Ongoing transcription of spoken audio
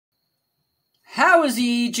How is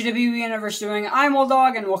the GWE Universe doing? I'm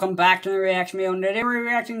Dog, and welcome back to the reaction video. And today we're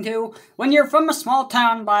reacting to When You're From a Small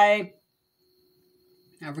Town by...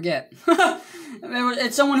 I forget.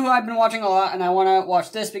 It's someone who I've been watching a lot, and I want to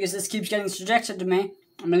watch this because this keeps getting suggested to me.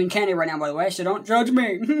 I'm eating candy right now, by the way, so don't judge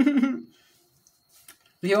me. If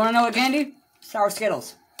you want to know what candy? Sour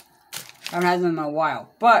Skittles. I haven't had them in a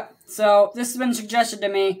while. But, so, this has been suggested to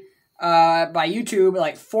me by YouTube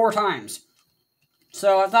like 4 times.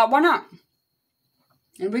 So I thought, why not?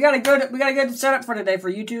 And we got a good setup for today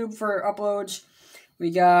for YouTube for uploads.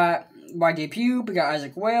 We got YJ Pube, we got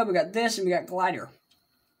Isaac Whale, we got this, and we got Glider.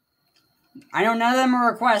 I know none of them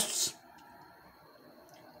are requests,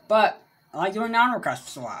 but I like doing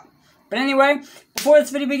non-requests a lot. But anyway, before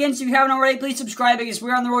this video begins, if you haven't already, please subscribe because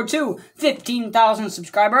we're on the road to 15,000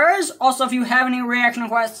 subscribers. Also, if you have any reaction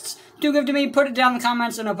requests, do give to me, put it down in the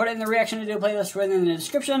comments, and I'll put it in the reaction video playlist within the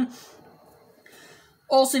description.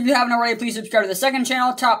 Also, if you haven't already, please subscribe to the second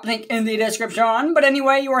channel, top link in the description. But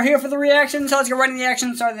anyway, you are here for the reaction, so let's get right into the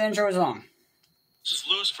action. Sorry the intro is long. This is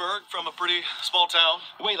Lewisburg from a pretty small town.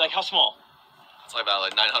 Wait, like how small? It's like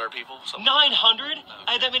about 900 people. 900?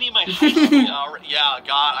 I had that many in my high school. Yeah,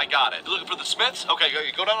 I got it. You're looking for the Smiths? Okay,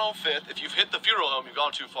 you go down on 5th. If you've hit the funeral home, you've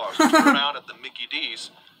gone too far. So turn around at the Mickey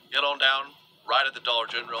D's. Get on down, right at the Dollar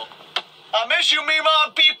General. I miss you,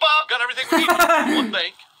 Mima, Bebop. Got everything we need. One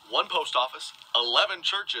bank, 1 post office, 11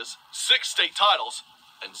 churches, 6 state titles,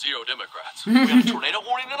 and 0 Democrats. We have a tornado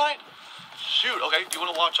warning tonight? Shoot, okay, do you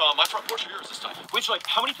want to watch my front porch or yours this time? Wait, so like,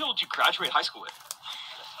 how many people did you graduate high school with?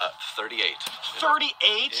 38. 38?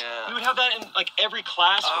 Yeah. We would have that in like every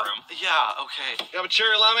classroom. Yeah, okay. You have a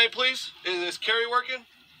cherry limeade, please? Is Carrie working?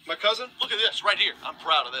 My cousin? Look at this, right here. I'm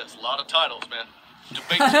proud of this. A lot of titles, man.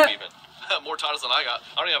 Debates even. More titles than I got.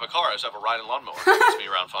 I don't even have a car. I just have a riding lawnmower. Gets me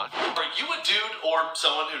around fine. Are you a dude or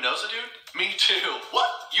someone who knows a dude? Me too.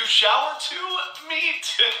 What? You shower too? Me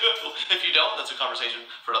too. If you don't, that's a conversation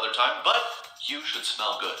for another time. But you should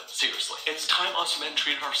smell good. Seriously. It's time us men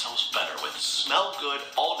treated ourselves better with smell good,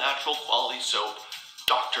 all natural quality soap.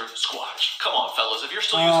 Dr. Squatch. Come on, fellas. If you're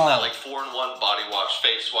still using that like 4-in-1 body wash,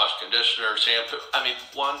 face wash, conditioner, shampoo. I mean,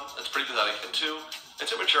 1, that's pretty pathetic. And 2,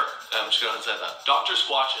 it's immature. I'm just going to say that. Dr.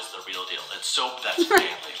 Squatch is the real deal. It's soap that's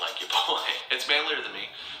manly, like your boy. It's manlier than me,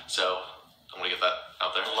 so I'm going to get that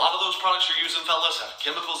out there. A lot of those products you're using, fellas, have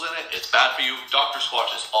chemicals in it. It's bad for you. Dr.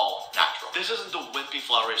 Squatch is all natural. This isn't the wimpy,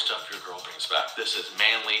 flowery stuff your girl brings back. This is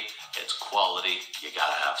manly. It's quality. You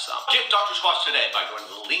gotta have some. Get Dr. Squatch today by going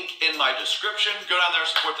to the link in my description. Go down there,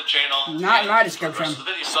 support the channel. Not in my description. The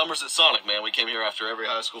video. Summers at Sonic, man. We came here after every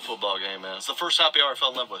high school football game, man. It's the first happy hour I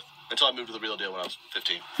fell in love with until I moved to the Real Deal when I was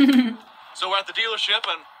 15. So we're at the dealership,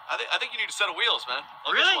 and I think you need a set of wheels, man.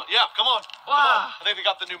 Like really? Yeah, come on. Wow. Come on. I think they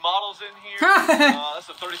got the new models in here. That's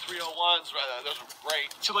the 3301s. Right, those are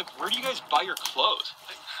great. So like, where do you guys buy your clothes?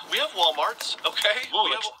 We have Walmarts, okay? Whoa,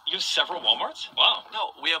 you have several Walmarts? Wow.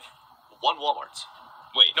 No, we have 1 Walmart's.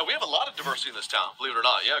 Wait. No, we have a lot of diversity in this town, believe it or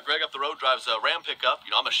not. Yeah, Greg up the road drives a Ram pickup.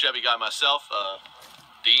 You know, I'm a Chevy guy myself.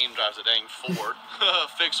 Dean drives a dang Ford.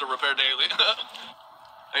 Fix or repair daily.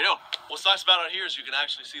 How you doing? What's nice about it here is you can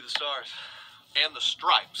actually see the stars and the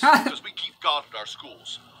stripes because we keep God at our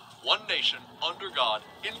schools. One nation, under God,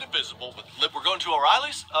 indivisible. We're going to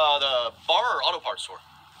O'Reilly's, the bar or auto parts store.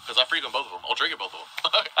 Because I frequent both of them. I'll drink at both of them.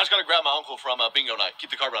 I just got to grab my uncle from bingo night. Keep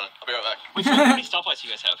the car running. I'll be right back. Wait, so how many stoplights do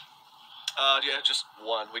you guys have? Yeah, just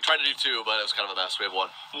 1. We tried to do 2, but it was kind of a mess. We have 1.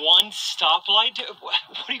 1 stoplight? What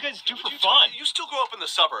do you guys do for fun? You still grow up in the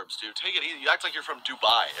suburbs, dude. Take it easy. You act like you're from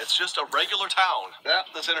Dubai. It's just a regular town. Yeah,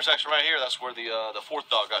 this intersection right here, that's where the 4th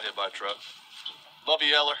dog got hit by a truck. Love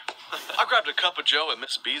you, Yeller. I grabbed a cup of Joe and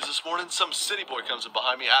Miss B's this morning. Some city boy comes in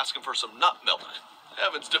behind me asking for some nut milk.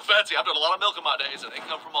 Heavens to Betsy, I've done a lot of milk in my days, and they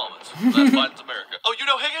come from almonds. That's Biden's America. Oh, you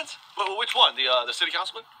know Higgins? Well, which one? The city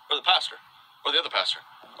councilman? Or the pastor? Or the other pastor?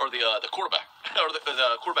 Or the quarterback? Or the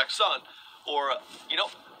quarterback's son? Or, you know,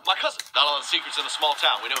 my cousin. Not a lot of secrets in a small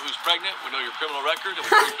town. We know who's pregnant, we know your criminal record, and we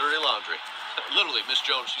know your dirty laundry. Literally, Miss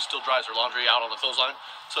Jones, she still dries her laundry out on the clothesline.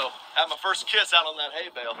 So, I had my first kiss out on that hay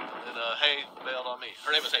bale, and hay bailed on me.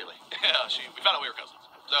 Her name is Haley. Yeah, we found out we were cousins.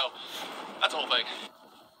 So, that's the whole thing.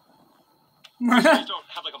 You guys don't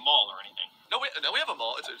have like a mall or anything? No, we have a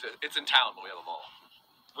mall. It's in town, but we have a mall.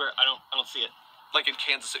 Where? I don't see it. Like in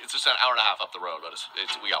Kansas City. It's just an hour and a half up the road, but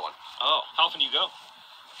we got one. Oh, how often do you go?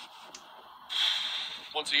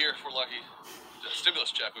 Once a year, if we're lucky.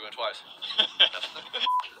 Stimulus check, we went twice.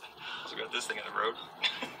 So we got this thing on the road.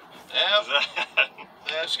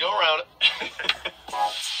 Yeah, just go around it.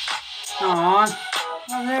 Aww.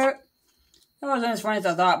 That wasn't as funny as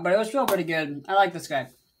I thought, but it was still pretty good. I like this guy.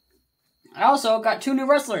 I also got 2 new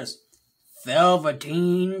wrestlers.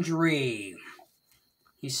 Velveteen Dream.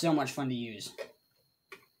 He's so much fun to use.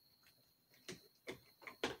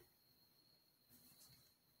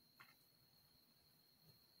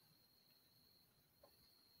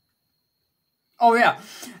 Oh yeah.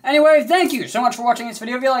 Anyway, thank you so much for watching this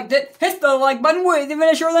video. If you liked it, hit the like button with the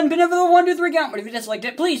video short, then pin it for the 1, 2, 3 count. But if you disliked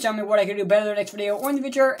it, please tell me what I could do better in the next video or in the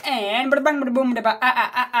future. And bada bang, bada boom, bada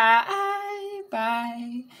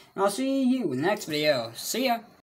bye. And I'll see you in the next video. See ya.